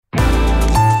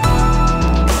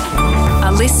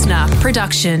listener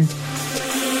production.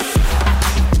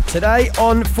 Today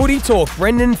on Footy Talk,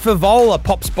 Brendan Favola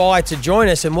pops by to join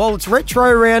us, and while it's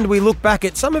retro round, we look back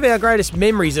at some of our greatest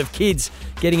memories of kids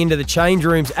getting into the change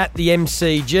rooms at the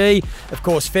MCG. Of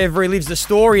course, Fev relives the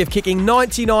story of kicking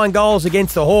 99 goals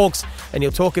against the Hawks, and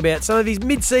he'll talk about some of his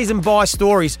mid-season buy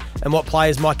stories and what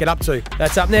players might get up to.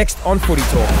 That's up next on Footy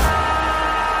Talk.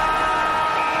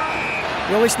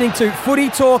 You're listening to Footy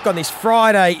Talk on this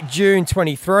Friday, June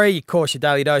 23. Of course, your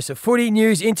daily dose of footy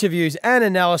news, interviews and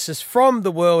analysis from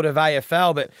the world of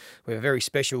AFL. But we have a very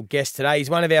special guest today. He's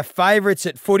one of our favourites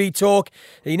at Footy Talk.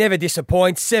 He never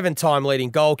disappoints. 7-time leading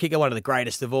goal kicker, one of the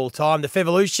greatest of all time. The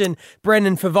Fevolution,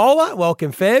 Brendan Favola.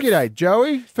 Welcome, Fev. G'day,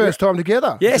 Joey. First time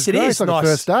together. Yes, it is. It's like nice. a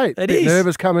first date. It Bit is.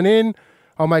 nervous coming in.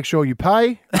 I'll make sure you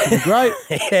pay. It'll be great.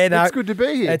 Yeah, no, it's good to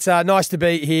be here. It's nice to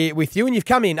be here with you. And you've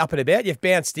come in up and about. You've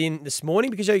bounced in this morning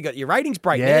because you got your ratings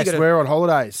break. Yes, now. we're on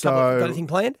holidays. So Got anything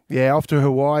planned? Yeah, off to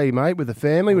Hawaii, mate, with the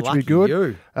family, which will be Lucky good.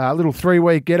 you. A little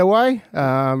 3-week getaway.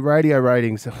 Radio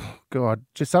ratings. Oh, God,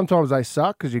 just sometimes they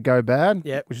suck because you go bad,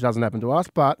 Yep. which doesn't happen to us,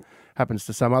 but happens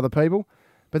to some other people.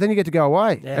 But then you get to go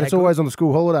away, Yeah, and it's good. always on the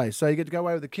school holidays, so you get to go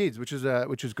away with the kids, which is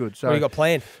good. So What do you got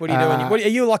planned? What are you doing? Are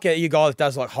you like a guy that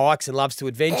does like hikes and loves to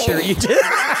adventure? Are you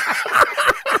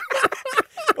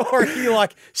or are you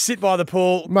like sit by the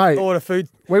pool, Mate, order food?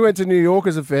 We went to New York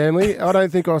as a family. I don't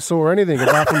think I saw anything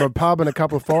apart from a pub and a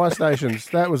couple of fire stations.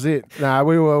 That was it. No,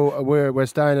 we're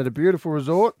staying at a beautiful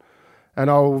resort, and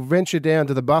I'll venture down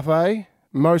to the buffet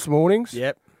most mornings.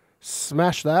 Yep.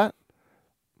 Smash that.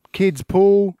 Kids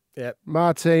pool. Yep.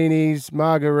 Martinis,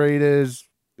 margaritas,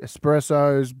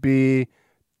 espressos, beer,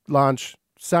 lunch.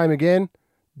 Same again.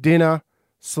 Dinner,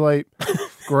 sleep,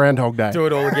 Groundhog Day. Do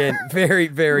it all again. Very,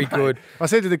 very good. I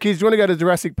said to the kids, do you want to go to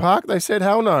Jurassic Park? They said,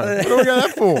 hell no. What do I go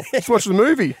that for? Let's watch the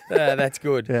movie. That's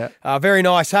good. Yeah. Very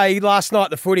nice. Hey, last night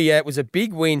the footy, it was a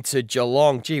big win to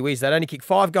Geelong. Gee whiz, they'd only kicked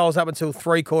 5 goals up until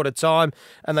three-quarter time,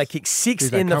 and they kicked 6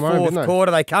 They in the come home, fourth didn't they?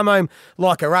 quarter. They come home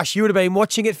like a rush. You would have been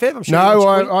watching it, Fev? I'm sure you No,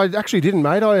 watched footy. I actually didn't,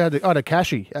 mate. I had a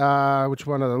cashy, which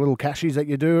one of the little cashies that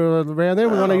you do around there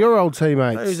with one of your old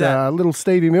teammates. Who's that? Little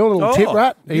Stevie Mill, little tip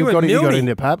rat. He you and got Milny.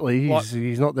 into Papley. What?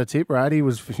 He's not the tip rat. He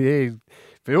was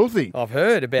filthy. I've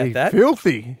heard about He's that.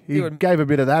 filthy. He You and- gave a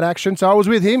bit of that action. So I was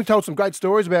with him. He told some great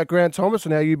stories about Grant Thomas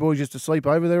and how you boys used to sleep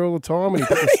over there all the time, and he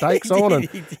put the steaks He on, did, and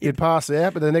he did. you'd pass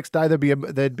out. But the next day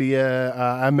there'd be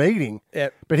a meeting.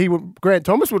 Yep. But Grant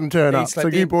Thomas wouldn't turn He up, so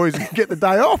slept you in. boys get the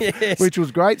day off, Yes. which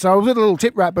was great. So I was a little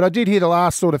tip rat, but I did hear the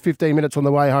last sort of 15 minutes on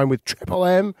the way home with Triple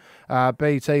M,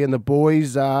 BT and the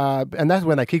boys, and that's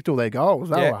when they kicked all their goals.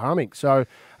 They were humming. So,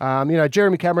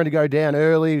 Jeremy Cameron to go down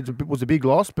early was a big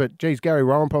loss, but geez, Gary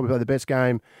Rowan probably played the best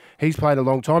game he's played in a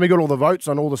long time. He got all the votes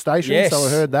on all the stations, Yes. so I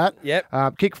heard that.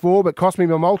 Yep. Kick 4, but cost me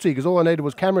my multi because all I needed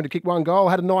was Cameron to kick 1 goal.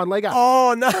 I had a 9-legger.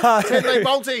 Oh, no. 10-leg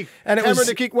multi. And it Cameron was-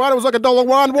 to kick 1. It was like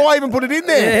 $1.01. Why even put it in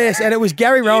there? Yes, and it was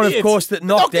Gary Rowan, of Idiots. course, that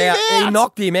knocked Knocked him out. out. He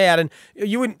knocked him out, and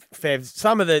you wouldn't, Fev,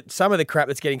 some of the crap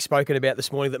that's getting spoken about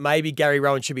this morning that maybe Gary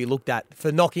Rowan should be looked at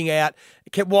for knocking out.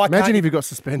 Why Imagine can't if he got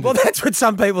suspended. Well, that's what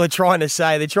some people are trying to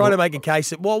say. They're trying to make a case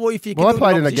that if you can Well, do I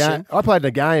played it in a opposition- game. I played in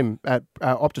a game at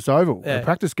Optus Oval, Yeah. a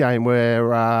practice game where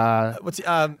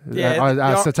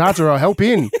Satata, I help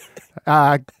in,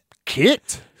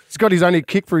 kicked. He's got his only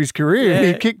kick for his career. Yeah.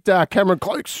 He kicked Cameron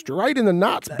Cloak straight in the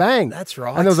nuts. Bang. That's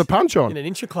right. And there was a punch on. in an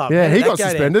intra-club. Yeah, How did he that got go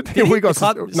down? suspended. Did he? We got The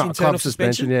club, club internal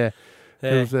suspension. Yeah.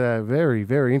 Yeah. It was a very,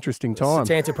 very interesting time.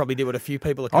 Santa probably did what a few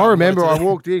people are. I remember I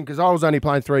walked in because I was only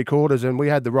playing 3 quarters and we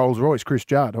had the Rolls Royce, Chris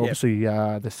Judd, obviously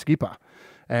the skipper.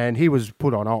 And he was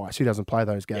put on ice. He doesn't play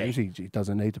those games. Yeah. He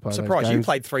doesn't need to play those games. Surprised you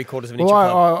played 3/4 of an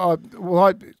Well,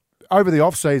 intra-club. over the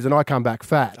off season, I come back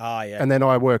fat, Yeah. and then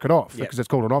I work it off Yep. because it's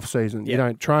called an off season. Yep. You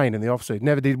don't train in the off season.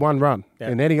 Never did one run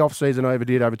in any off season I ever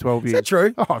did over 12 years. Is that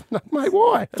true? Oh no, mate,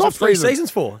 why? That's what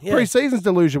pre-season's for. Yeah. Pre-season's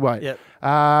to lose your weight. Yep.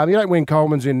 You don't win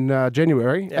Coleman's in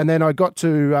January, and then I got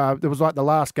to there was like the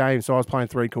last game, so I was playing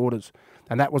 3 quarters,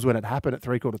 and that was when it happened at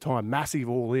 3/4 time. Massive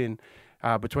all in.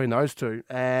 Between those two,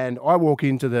 and I walk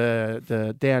into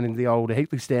the down in the old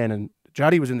Heatley stand, and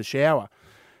Juddy was in the shower,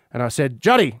 and I said,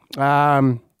 Juddy, a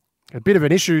bit of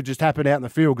an issue just happened out in the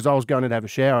field because I was going in to have a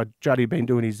shower. Juddy had been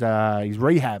doing his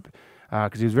rehab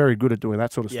because he was very good at doing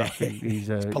that sort of stuff. He's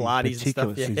Pilates he's and stuff,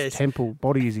 meticulous. yes. His temple,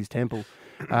 body is his temple.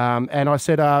 And I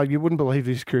said, you wouldn't believe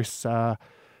this, Chris.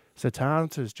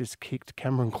 Satanta's just kicked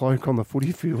Cameron Cloak on the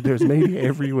footy field. There's media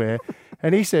everywhere.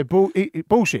 And he said,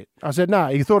 bullshit. I said, no,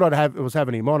 he thought was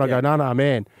having him on. I go, no,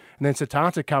 man. And then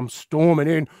Satanta comes storming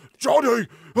in, Johnny,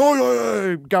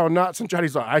 going nuts. And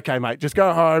Johnny's like, okay, mate, just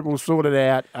go home. We'll sort it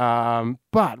out.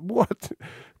 But what?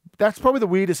 That's probably the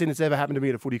weirdest thing that's ever happened to me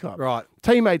at a footy club. Right.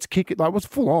 Teammates kick it, like, it was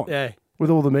full on. Yeah. with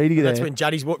all the media That's there. when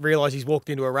Juddy's realised he's walked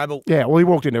into a rabble. Yeah, well, he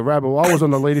walked into a rabble. I was on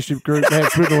the leadership group, Dan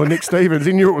Swindle and Nick Stevens.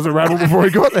 He knew it was a rabble before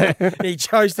he got there. He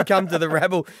chose to come to the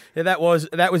rabble. Yeah, that was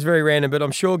very random, but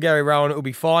I'm sure Gary Rowan will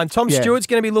be fine. Tom Stewart's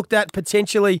going to be looked at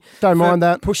potentially. Don't mind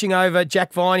that. Pushing over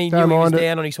Jack Viney. Knew he was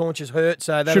down on his haunches hurt.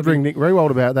 So should bring Nick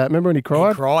Rewald about that. Remember when he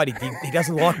cried? He cried. He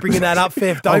doesn't like bringing that up,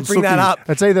 Fev. Don't bring that up.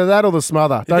 It's either that or the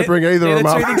smother. Don't bring either of them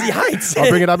up. They're the two things he hates. I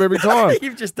bring it up every time.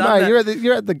 You've just done that.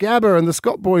 You're at the Gabba and the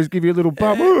Scott boys give you a little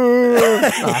bump.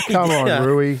 Come on,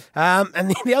 Rui.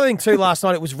 And the other thing too, last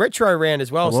night it was retro round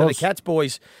as well. So the Cats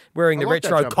boys wearing the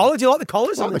retro collar. Do you like the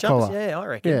collars on the jumpers? Collar. Yeah, I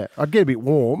reckon. Yeah, I'd get a bit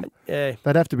warm. Yeah,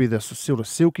 they'd have to be the sort of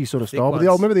silky sort of thick style. ones.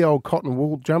 But remember the old cotton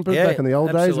wool jumpers back in the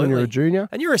old days when you were a junior?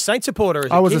 And you're a Saints supporter as a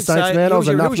kid. I was a Saints man. I was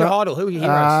a Who was your idol? Who were your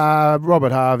heroes?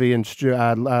 Robert Harvey and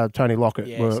Tony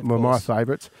Lockett were my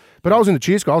favourites. But I was in the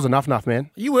cheer squad. I was a nuff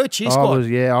man. You were cheer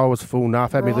squad? I was full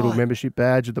nuff. Had my little membership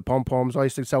badge with the pom-poms. I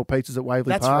used to sell pizzas at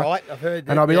Waverley Park. That's right. I've heard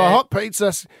that. And I'd be like, hot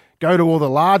pizzas. Go to all the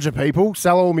larger people,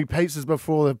 sell all my pizzas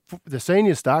before the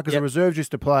senior start, because the reserves used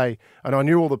to play, and I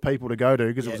knew all the people to go to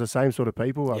because it was the same sort of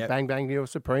people. I'd bang,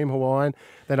 Supreme Hawaiian.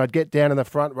 Then I'd get down in the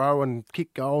front row and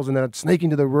kick goals, and then I'd sneak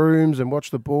into the rooms and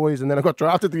watch the boys, and then I got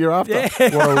drafted the year after.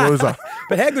 Yeah. What a loser.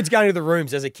 But how good's going to the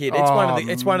rooms as a kid?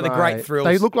 It's one of the great thrills.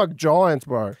 They look like giants,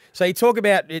 bro. So you talk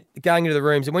about it going into the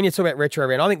rooms, and when you talk about retro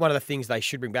round, I think one of the things they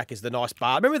should bring back is the nice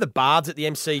bar. Remember the bards at the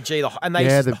MCG, and they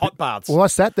used the hot bards. Well, I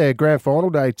sat there grand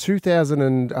final day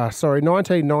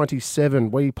 1997.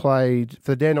 We played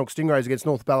for the Dandenong Stingrays against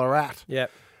North Ballarat.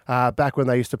 Yep. Back when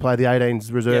they used to play the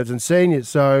 18s reserves and seniors.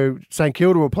 So St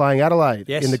Kilda were playing Adelaide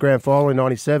in the grand final in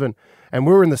 97, and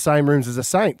we were in the same rooms as the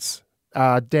Saints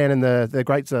down in the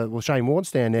great Shane Warne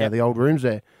stand now, the old rooms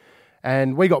there.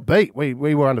 And we got beat. We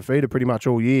were undefeated pretty much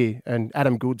all year. And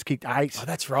Adam Goods kicked 8. Oh,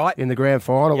 that's right. In the grand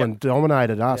final and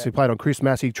dominated us. We played on Chris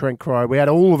Massey, Trent Crowe. We had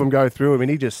all of them go through him, and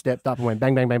he just stepped up and went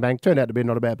bang, bang, bang, bang. Turned out to be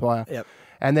not a bad player. Yep.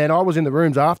 And then I was in the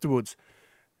rooms afterwards,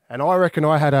 and I reckon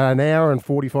I had an hour and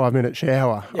 45-minute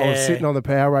shower. Yeah. I was sitting on the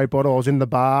Powerade bottle. I was in the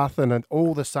bath, and then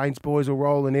all the Saints boys were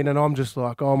rolling in, and I'm just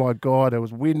like, oh, my God. There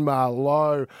was Winmar,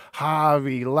 Lowe,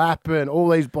 Harvey, Lappin. All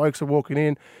these blokes are walking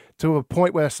in, to a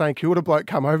point where a St Kilda bloke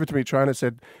come over to me, trainer, and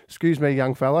said, excuse me,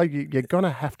 young fella, you're going to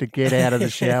have to get out of the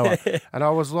shower. And I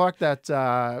was like that,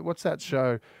 what's that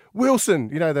show?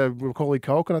 Wilson, you know, the Macaulay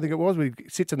Culkin, I think it was, where he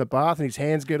sits in the bath and his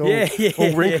hands get all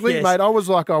wrinkly. Yes. Mate, I was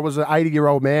like I was an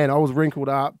 80-year-old man. I was wrinkled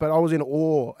up, but I was in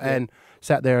awe and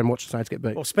sat there and watched the Saints get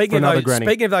beat. Well, speaking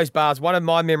of those bars, one of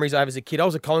my memories over as a kid, I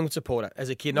was a Collingwood supporter as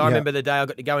a kid, and I remember the day I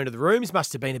got to go into the rooms,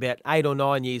 must have been about 8 or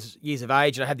 9 years of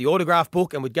age, and I had the autograph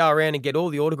book and would go around and get all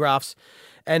the autographs.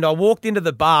 And I walked into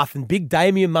the bath, and big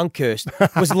Damien Monkhurst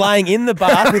was laying in the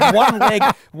bath with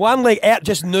one leg out,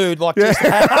 just nude, like just.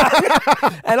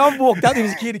 And I've walked up to him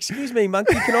as a kid. Excuse me,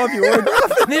 Monkey, can I have your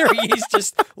autograph? And there he is,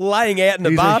 just laying out in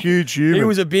the bath. He's a huge human. He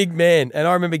was a big man, and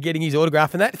I remember getting his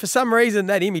autograph. And that, for some reason,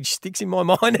 that image sticks in my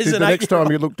mind as an 8-year-old. The next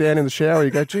time you look down in the shower,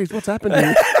 you go, "Geez, what's happened to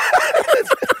you?"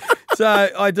 So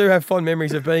I do have fond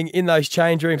memories of being in those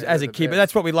change rooms as a kid. But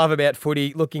that's what we love about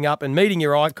footy: looking up and meeting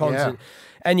your icons.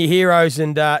 And your heroes,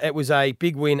 and it was a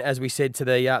big win, as we said, to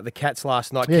the Cats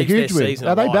last night. Yeah, Keeps huge their win. season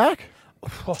Are they alive. back?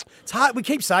 It's hard. We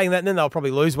keep saying that, and then they'll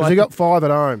probably lose one. They got 5 at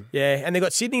home. Yeah, and they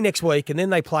got Sydney next week, and then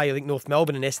they play, I think, North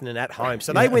Melbourne and Essendon at home.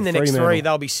 So they win the next 3,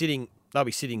 they'll be sitting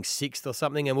 6th or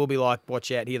something, and we'll be like,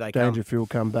 watch out, here they come.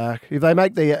 Dangerfield come back. If they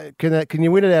make can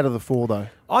you win it out of the 4 though?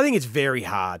 I think it's very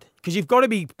hard because you've got to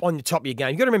be on the top of your game.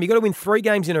 You've got to remember, you've got to win 3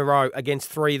 games in a row against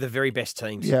 3 of the very best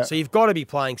teams. Yeah. So you've got to be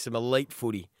playing some elite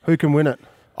footy. Who can win it?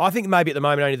 I think maybe at the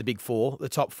moment only the big 4, the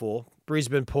top 4.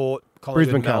 Brisbane, Port, Collingwood,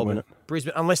 Brisbane can't Melbourne. win it.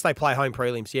 Brisbane, unless they play home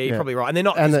prelims. Yeah, you're probably right. And they're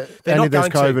not. And they're not there's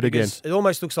going COVID to, again. It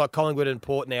almost looks like Collingwood and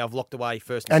Port now have locked away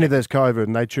first. And if there's COVID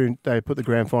and they put the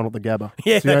grand final at the Gabba.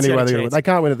 Yeah, it's the only way they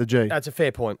can't win at the G. That's a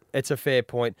fair point. It's a fair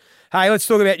point. Hey, let's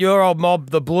talk about your old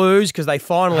mob, the Blues, because they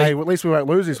finally. Hey, well, at least we won't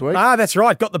lose this week. That's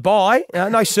right. Got the bye.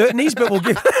 No certainties, but we'll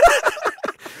give.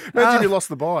 Imagine you lost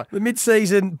the bye. The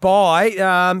mid-season bye,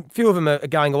 few of them are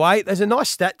going away. There's a nice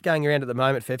stat going around at the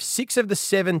moment, Fev. 6 of the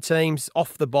 7 teams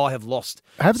off the bye have lost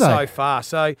so far.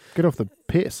 So get off the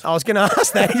piss. I was going to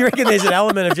ask that. You reckon there's an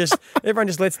element of just everyone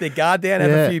just lets their guard down,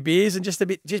 have a few beers, and just a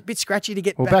bit scratchy to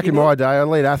get back? Well, back in my day,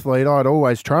 elite athlete, I'd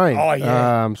always train. Oh,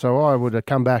 yeah. So I would have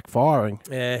come back firing.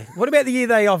 Yeah. What about the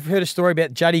year I've heard a story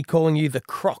about Juddy calling you the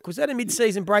Croc. Was that a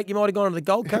mid-season break? You might have gone to the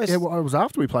Gold Coast? Yeah, well, it was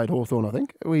after we played Hawthorn, I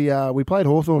think. We played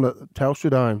Hawthorn at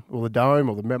Telstra Dome, or the Dome,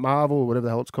 or the Marvel, or whatever the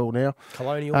hell it's called now.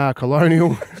 Colonial. Colonial.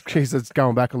 Jeez, it's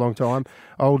going back a long time.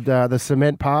 The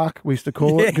Cement Park, we used to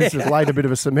call it, because it's laid a bit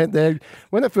of a cement there.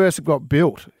 when it first got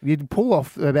built, you'd pull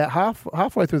off about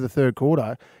halfway through the third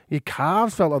quarter, your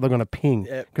calves felt like they're going to ping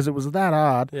because it was that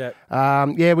hard.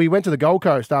 Yep. We went to the Gold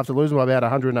Coast after losing by about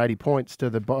 180 points to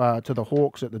the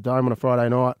Hawks at the Dome on a Friday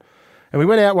night. And we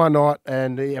went out one night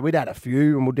and we'd had a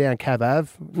few and we're down Cav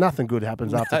Ave. Nothing good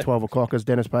happens after 12 o'clock, as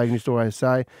Dennis Pagan used to always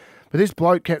say. But this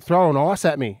bloke kept throwing ice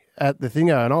at me at the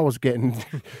thingo and I was getting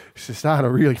starting to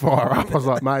really fire up. I was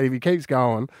like, mate, if he keeps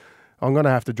going, I'm going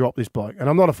to have to drop this bloke. And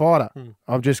I'm not a fighter.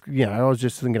 I'm just, I was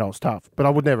just thinking I was tough. But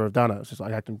I would never have done it. It's just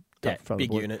like acting tough. Yeah,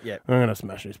 big unit, yeah. I'm going to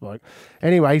smash this bloke.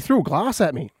 Anyway, he threw a glass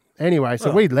at me. Anyway, so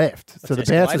we left. So the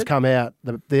bouncers come out.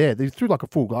 They threw like a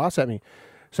full glass at me.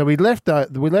 So we left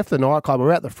the nightclub.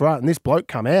 We're at the front, and this bloke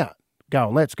come out,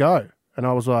 going, "Let's go." And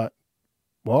I was like,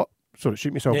 "What?" Sort of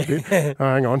shoot myself a bit. Oh,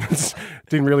 hang on,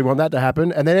 didn't really want that to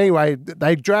happen. And then anyway,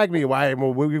 they dragged me away,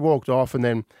 and we walked off. And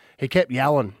then he kept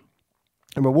yelling,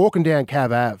 and we're walking down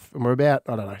Cav Ave, and we're about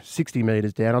 60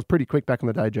 metres down. I was pretty quick back in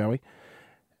the day, Joey.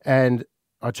 And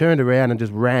I turned around and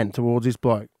just ran towards this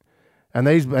bloke. And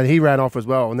he ran off as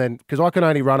well. And then, because I can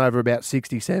only run over about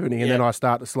 60, 70, and then I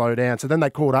start to slow down. So then they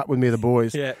caught up with me, the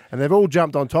boys. And they've all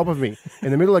jumped on top of me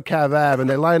in the middle of Cav Ave, and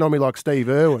they're laying on me like Steve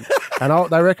Irwin.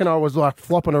 And they reckon I was like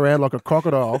flopping around like a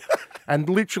crocodile and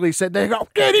literally said, "They go,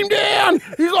 get him down.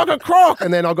 He's like a croc."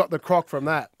 And then I got the croc from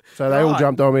that. So they all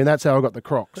jumped on me, and that's how I got the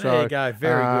croc. There you go.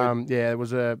 Very good. Yeah, it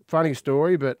was a funny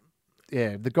story, but...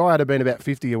 Yeah, the guy had been about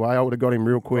 50 away. I would have got him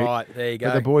real quick. Right, there you go.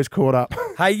 But the boys caught up.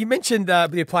 Hey, you mentioned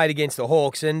you played against the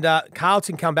Hawks, and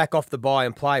Carlton come back off the bye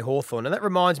and play Hawthorn, and that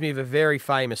reminds me of a very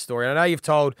famous story. And I know you've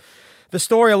told the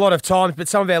story a lot of times, but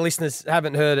some of our listeners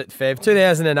haven't heard it, Fev.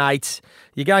 2008,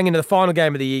 you're going into the final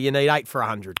game of the year, you need 8 for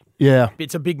 100. Yeah.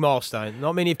 It's a big milestone.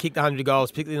 Not many have kicked 100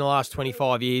 goals, particularly in the last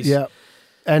 25 years. Yeah.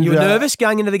 And you were nervous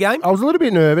going into the game? I was a little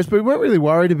bit nervous, but we weren't really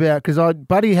worried about because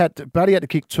Buddy had to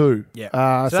kick 2.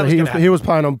 Yeah. So he was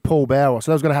playing on Paul Bauer,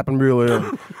 so that was going to happen real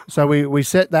early. So we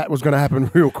set that was going to happen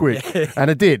real quick,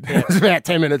 and it did. It was about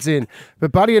 10 minutes in.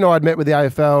 But Buddy and I had met with the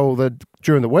AFL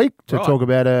during the week to talk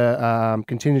about a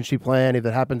contingency plan. If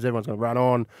that happens, everyone's going to run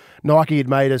on. Nike had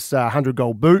made us 100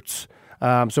 goal boots.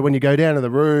 So when you go down to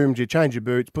the rooms, you change your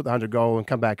boots, put the 100 goal and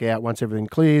come back out once everything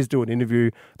clears, do an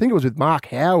interview. I think it was with Mark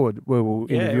Howard where we were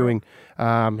interviewing.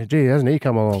 Gee, hasn't he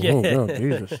come along? Oh, God,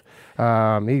 Jesus.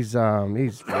 He's fine.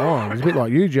 He's a bit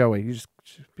like you, Joey. He's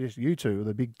just you two,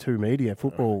 the big two media,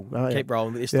 football. Keep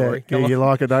rolling with your story. Yeah, you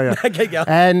like it, don't you? Keep going.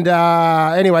 And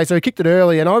anyway, so he kicked it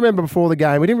early. And I remember before the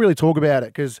game, we didn't really talk about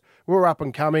it because we were up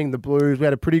and coming, the Blues. We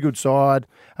had a pretty good side.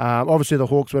 Obviously, the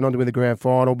Hawks went on to win the grand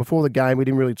final. Before the game, we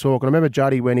didn't really talk. And I remember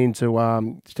Juddy went in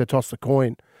to toss the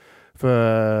coin for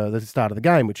the start of the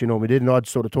game, which you normally did. And I'd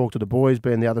sort of talk to the boys,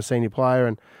 being the other senior player.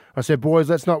 And I said, boys,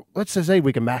 let's just see if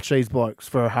we can match these blokes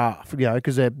for a half,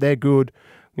 because they're good.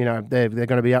 They're going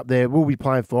to be up there. We'll be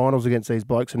playing finals against these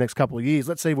blokes the next couple of years.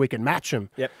 Let's see if we can match them.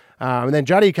 Yep. And then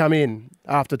Juddy come in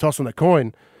after tossing the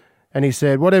coin, and he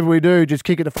said, "Whatever we do, just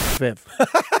kick it to Fev."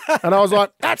 And I was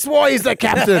like, "That's why he's the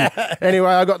captain." Anyway,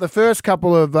 I got the first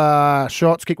couple of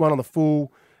shots, kicked one on the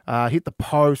full, hit the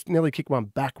post, nearly kicked one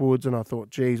backwards, and I thought,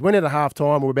 geez. Went into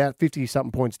half-time, we're about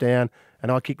 50-something points down,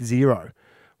 and I kicked 0.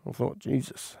 I thought,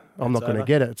 Jesus, I'm not going to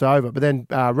get it. It's over. But then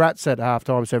Rats at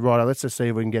half-time said, right, let's just see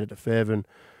if we can get it to Fev and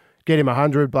get him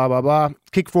 100, blah, blah, blah.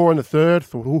 Kick 4 in the third.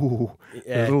 Thought, ooh,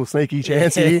 there's a little sneaky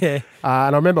chance here.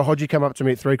 And I remember Hodgie come up to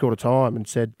me at three-quarter time and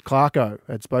said, Clarko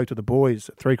had spoke to the boys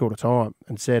at three-quarter time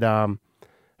and said,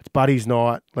 it's Buddy's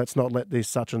night. Let's not let this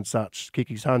such and such kick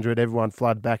his 100. Everyone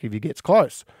flood back if he gets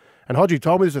close. And Hodgie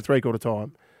told me this at three-quarter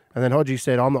time. And then Hodgie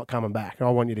said, I'm not coming back. I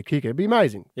want you to kick it. It'd be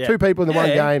amazing. Yeah. 2 people in the one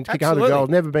game to kick 100 goals.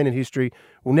 Never been in history.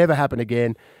 Will never happen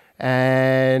again.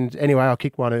 And anyway, I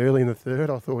kicked one early in the third.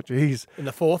 I thought, geez. In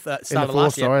the fourth? Started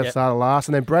last.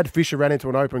 And then Brad Fisher ran into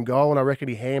an open goal, and I reckon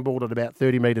he handballed it about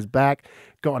 30 metres back.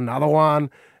 Got another one.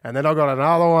 And then I got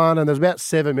another one. And there's about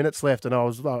 7 minutes left. And I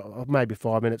was maybe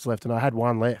 5 minutes left. And I had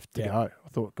one left to go. I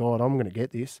thought, God, I'm going to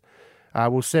get this.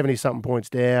 We're 70-something points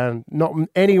down. No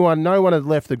one had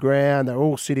left the ground. They were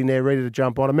all sitting there ready to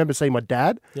jump on. I remember seeing my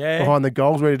dad behind the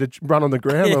goals ready to run on the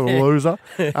ground, a loser.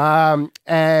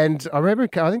 And I remember,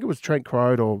 I think it was Trent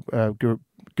Crode or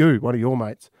Goo, one of your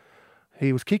mates.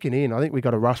 He was kicking in. I think we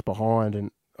got a rush behind.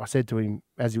 And I said to him,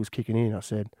 as he was kicking in, I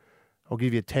said, I'll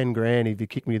give you 10 grand if you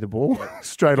kick me the ball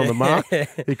straight on the mark.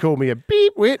 He called me a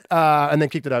beep wit and then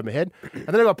kicked it over my head. And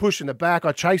then I got pushed in the back.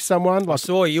 I chased someone. I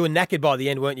saw you were knackered by the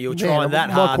end, weren't you? You were trying that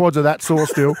hard. My quads are that sore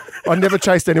still. I never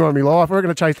chased anyone in my life. I reckon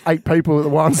I chased 8 people at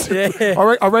once.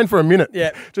 I ran for a minute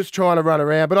just trying to run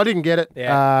around, but I didn't get it.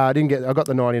 I got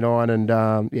the 99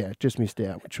 and just missed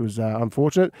out, which was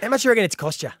unfortunate. How much do you reckon it's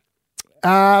cost you?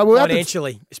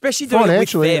 Financially, especially doing it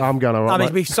with Bev. I'm going to.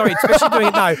 I mean, sorry, especially doing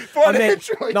it. No,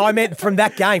 Financially. I meant from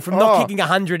that game, from not kicking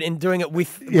 100 and doing it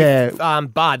with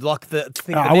Bud, like the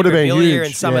thing. It would have been huge.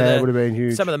 And some of it would have been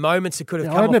huge. Some of the moments it could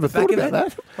have come. I never thought about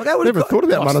that. Like, I never thought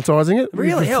about monetising it.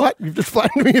 Really, you've just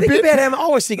flattened me a bit. Think about how I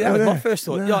always think that was my first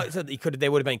thought.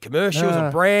 There would have been commercials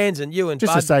and brands, and you and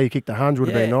just Bud. to say you kicked 100 would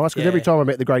have been nice, because every time I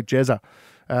met the great Jezza,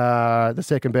 the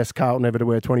second best Carlton ever to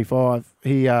wear 25,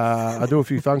 I do a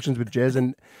few functions with Jez,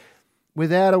 and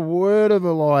without a word of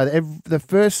a lie, the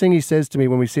first thing he says to me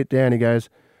when we sit down, he goes,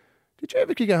 "Did you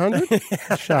ever kick 100?"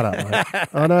 Shut up, mate.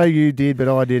 I know you did, but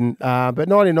I didn't. But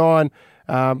 99,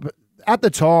 but at the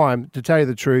time, to tell you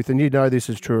the truth, and you know this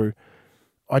is true,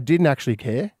 I didn't actually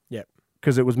care. Yep.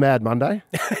 Because it was Mad Monday.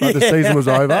 Like the season was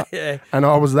over. And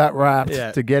I was that rapt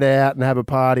to get out and have a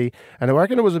party. And I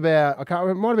reckon it was about, I can't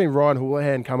remember, it might have been Ryan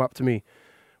Houlihan come up to me.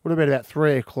 Would have been about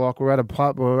 3 o'clock. We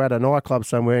were at a nightclub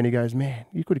somewhere, and he goes, "Man,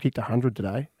 you could have kicked 100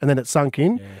 today." And then it sunk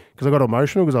in because I got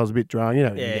emotional because I was a bit drunk. You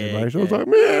know, get emotional. I was like,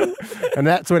 "Man," and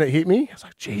that's when it hit me. I was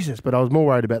like, "Jesus!" But I was more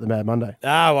worried about the Mad Monday.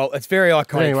 Well, it's very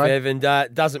iconic, anyway, Fev, and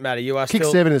doesn't matter. You are kick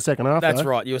still 7 in the second half. That's though.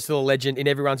 right. You are still a legend in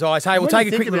everyone's eyes. Hey, we'll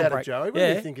take a quick little break. Joey,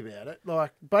 when you think about it,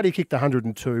 like Buddy kicked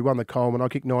 102, won the Coleman. I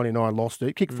kicked 99, lost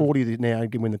it. Kicked 40 now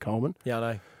and win the Coleman. Yeah, I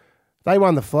know. They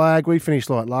won the flag. We finished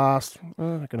like last. I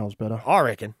reckon I was better.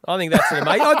 I think that's an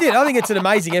amazing. I think it's an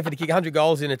amazing effort to kick 100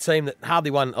 goals in a team that hardly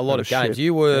won a lot of games.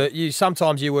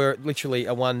 Sometimes you were literally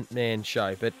a one-man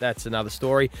show, but that's another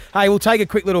story. Hey, we'll take a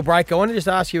quick little break. I want to just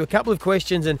ask you a couple of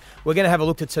questions, and we're going to have a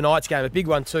look at tonight's game, a big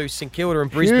one too, St Kilda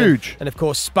and Brisbane. Huge. And of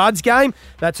course, Spud's game.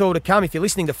 That's all to come. If you're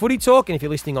listening to Footy Talk, and if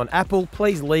you're listening on Apple,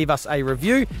 please leave us a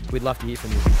review. We'd love to hear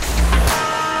from you.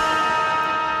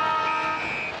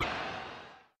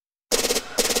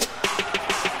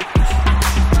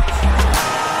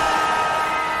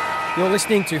 You're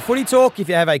listening to Footy Talk. If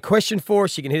you have a question for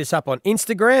us, you can hit us up on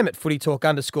Instagram at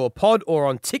footytalk_pod or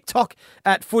on TikTok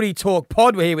at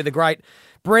footytalkpod. We're here with the great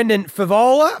Brendan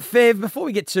Favola. Fev, before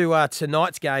we get to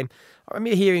tonight's game, I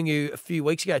remember hearing you a few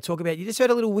weeks ago talk about, you just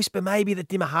heard a little whisper maybe that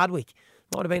Dimma Hardwick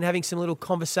might have been having some little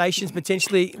conversations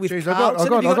potentially with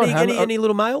Carlton. Have you got any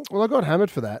little mail? Well, I got hammered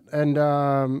for that, and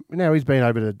now he's been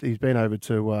over to he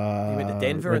went to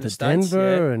Denver in the States,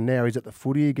 and now he's at the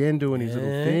footy again doing his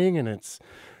little thing, and it's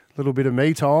a little bit of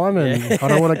me time, and I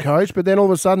don't want to coach. But then all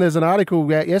of a sudden, there's an article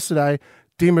out yesterday.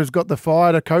 Dimma's got the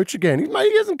fire to coach again. He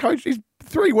hasn't coached. He's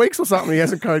 3 weeks or something. He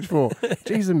hasn't coached for.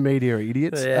 Jeez, the media are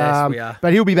idiots. Yes, we are.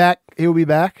 But he'll be back. He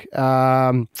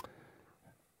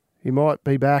might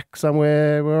be back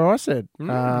somewhere where I said.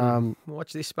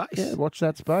 Watch this space. Yeah, watch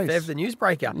that space. Fev, the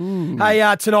newsbreaker.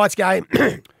 Hey, tonight's game.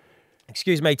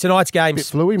 Excuse me, tonight's game. Bit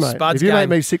fluey, mate. Spud's if you game.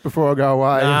 make me sick before I go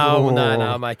away. No,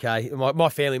 I'm okay. My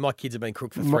family, my kids have been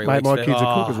cooked for 3 weeks. My kids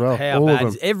are cooked as well. How all bad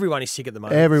of them. Everyone is sick at the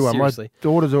moment. Everyone. Seriously. My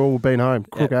daughters have all been home.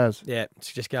 Cook as. Yeah,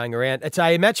 it's just going around. It's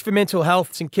a match for mental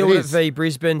health. St Kilda v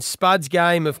Brisbane. Spud's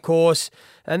game, of course.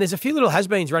 And there's a few little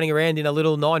has-beens running around in a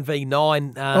little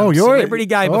 9v9 celebrity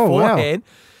game beforehand. Wow.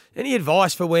 Any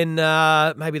advice for when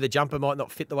maybe the jumper might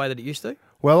not fit the way that it used to?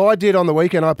 Well, I did on the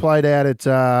weekend. I played out at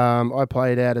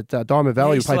Diamond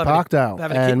Valley. We played Parkdale,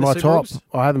 and my top.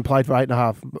 I haven't played for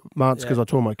 8.5 months because I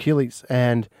tore my Achilles.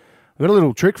 And I've got a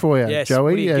little trick for you,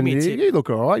 Joey. And you look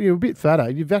all right. You're a bit fatter.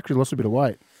 You've actually lost a bit of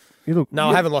weight.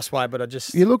 I haven't lost weight,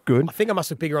 but you look good. I think I must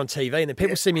look bigger on TV, and then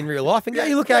people see me in real life and go,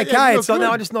 "You look okay." It's like,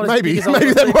 no, I'm just not as big as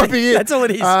maybe that might be it. That's all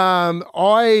it is.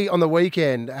 I on the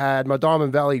weekend had my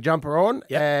Diamond Valley jumper on,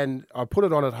 and I put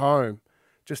it on at home.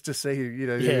 Just to see,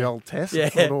 the old test. I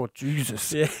thought, oh,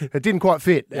 Jesus. Yeah. It didn't quite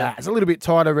fit. Yeah. It's a little bit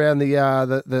tight around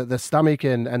the stomach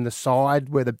and the side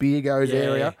where the beer goes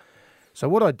area. So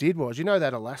what I did was,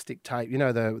 that elastic tape,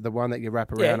 the one that you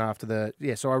wrap around after the...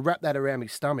 So I wrapped that around my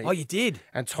stomach. Oh, you did?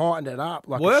 And tightened it up.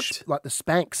 Worked? Like the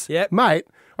Spanx. Yep. Mate,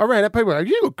 I ran at people like,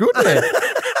 you look good there.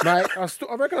 Mate, I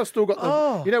reckon I still got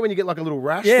the... when you get like a little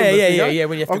rash? When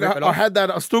you have to rip it off. I had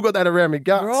that. I still got that around my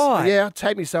guts. Right. Yeah, I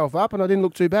taped myself up and I didn't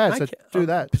look too bad. So do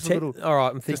that. All right,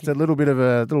 I'm thinking... Just a little bit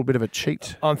of a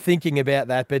cheat. I'm thinking about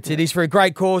that, but it is for a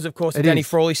great cause. Of course, the Danny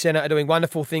Frawley Centre are doing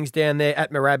wonderful things down there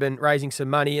at Moorabbin, raising some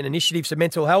money and initiatives for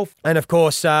mental health, and of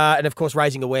course,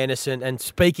 raising awareness and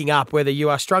speaking up. Whether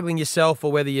you are struggling yourself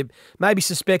or whether you maybe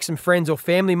suspect some friends or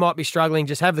family might be struggling,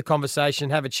 just have the conversation,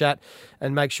 have a chat,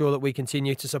 and make sure that we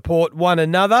continue to support one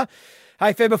another.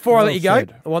 Hey, Fair, before I let you go,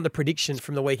 I want the prediction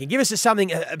from the weekend. Give us a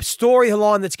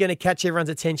storyline that's going to catch everyone's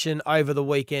attention over the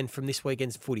weekend from this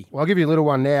weekend's footy. Well, I'll give you a little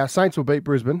one now. Saints will beat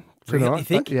Brisbane tonight. Really, you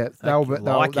think? Yeah,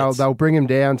 they'll bring them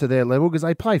down to their level because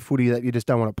they play footy that you just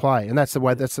don't want to play, and that's the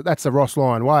way. That's the Ross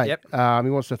Lyon way. Yep. He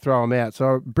wants to throw them out.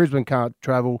 So Brisbane can't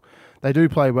travel. They do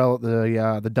play well at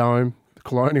the Dome.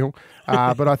 Colonial.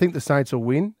 But I think the Saints will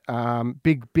win.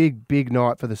 Big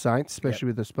night for the Saints, especially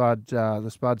with the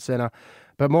Spud Centre.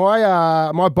 But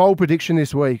my bold prediction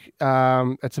this week,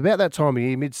 it's about that time of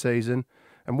year, mid-season,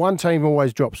 and one team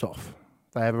always drops off.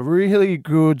 They have a really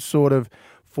good sort of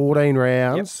 14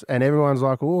 rounds, and everyone's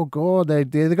like, oh, God, they're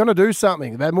going to do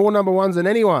something. They've had more number ones than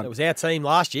anyone. It was our team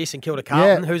last year, St Kilda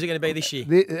Carlton. Who's it going to be this year?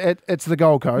 It's the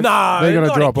Gold Coast. No, they're going to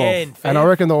not drop again, off. Fev. And I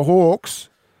reckon the Hawks,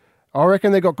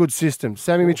 they've got good systems.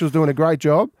 Sammy Mitchell's doing a great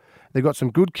job. They've got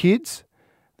some good kids.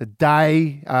 The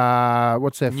Day,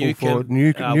 what's their full forward?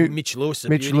 Mitch Lewis.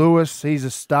 Mitch Lewis, he's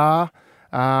a star.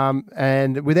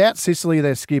 And without Sicily,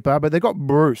 their skipper, but they've got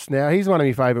Bruce. Now, he's one of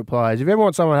my favourite players. If you ever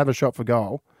want someone to have a shot for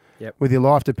goal, with your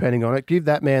life depending on it, give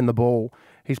that man the ball.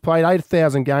 He's played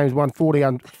 8,000 games, won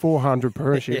 400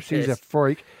 premierships. He's a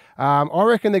freak. I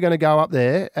reckon they're going to go up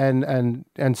there and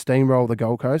steamroll the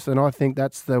Gold Coast, and I think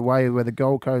that's the way where the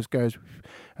Gold Coast goes.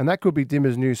 And that could be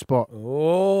Dimma's new spot.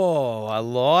 Oh, I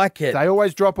like it. They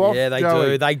always drop off. Yeah, they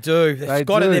Joey. do. They do. They've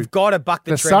got to buck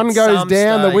the trend. The sun goes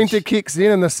down, stage. the winter kicks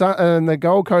in, and the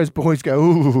Gold Coast boys go,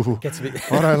 ooh, Gets a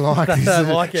bit I don't like this. I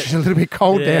don't like it. It's a little bit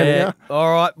cold down here.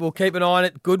 All right, we'll keep an eye on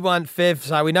it. Good one, Fev.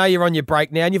 So we know you're on your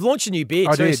break now, and you've launched a new beer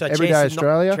too. Did. So Everyday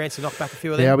Australia. Chance to knock back a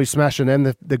few of them. Yeah, I'll be smashing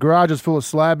them. The garage is full of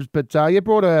slabs, but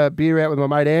brought a beer out with my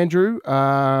mate Andrew.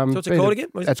 So what's it called again?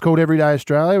 It's called Everyday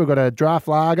Australia. We've got a draft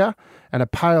lager and a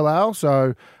pale ale.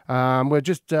 So we've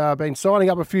just been signing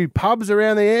up a few pubs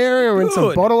around the area. We're in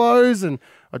some bottle-os, and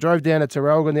I drove down to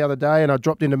Terrelgan the other day and I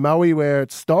dropped into Moe where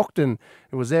it's stocked and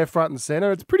it was there front and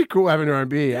centre. It's pretty cool having your own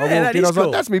beer. Yeah, I walked in, I was cool.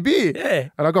 like, that's me beer. Yeah.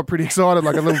 And I got pretty excited,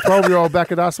 like a little 12-year-old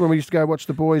back at us when we used to go watch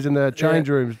the boys in the change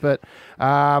rooms. But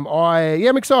I'm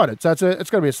excited. So it's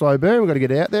going to be a slow burn. We've got to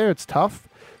get out there. It's tough.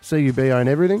 CUB own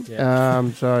everything.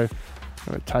 Yeah. So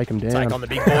take them down. Take on the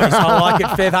big boys. I like it,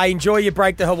 Fev. Hey, enjoy your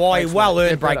break to Hawaii. Thanks,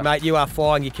 well-earned mate. break, mate. You are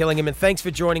flying. You're killing him. And thanks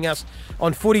for joining us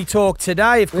on Footy Talk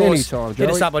today. Of course, Anytime, hit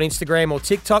us Joey. up on Instagram or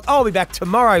TikTok. I'll be back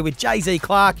tomorrow with Jay-Z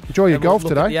Clark. Enjoy your And we'll golf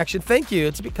look today. at the action. Thank you.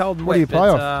 It's a bit cold and What wet. do you play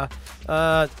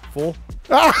off? 4.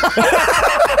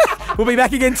 We'll be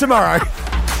back again tomorrow.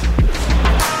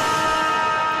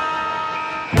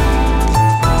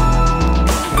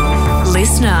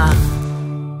 Listener.